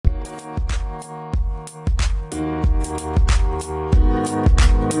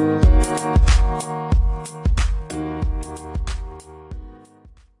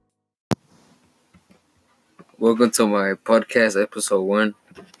Welcome to my podcast, episode 1,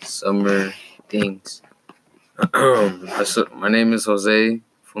 Summer Things. My name is Jose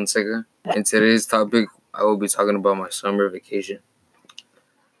Fonseca. In today's topic, I will be talking about my summer vacation.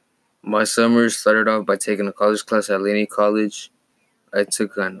 My summer started off by taking a college class at Laney College. I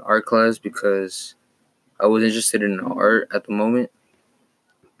took an art class because I was interested in art at the moment.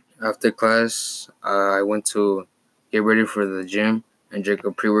 After class, I went to get ready for the gym and drink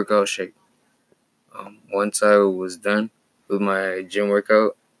a pre-workout shake. Once I was done with my gym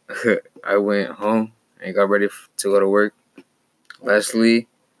workout, I went home and got ready to go to work. Lastly,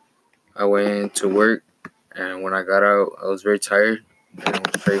 I went to work, and when I got out, I was very tired and I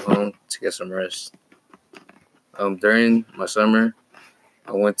went straight home to get some rest. During my summer,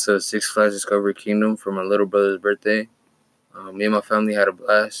 I went to Six Flags Discovery Kingdom for my little brother's birthday. Me and my family had a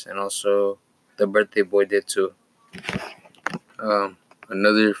blast, and also the birthday boy did too.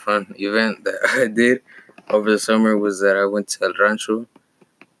 Another fun event that I did over the summer was that I went to El Rancho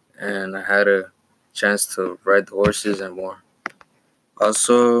and I had a chance to ride the horses and more.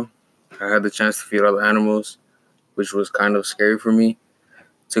 Also, I had the chance to feed all the animals, which was kind of scary for me.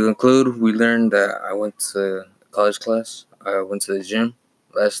 To conclude, we learned that I went to college class, I went to the gym.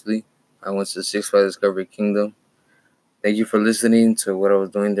 Lastly, I went to Six Flags Discovery Kingdom. Thank you for listening to what I was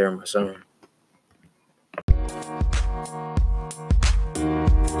doing during my summer.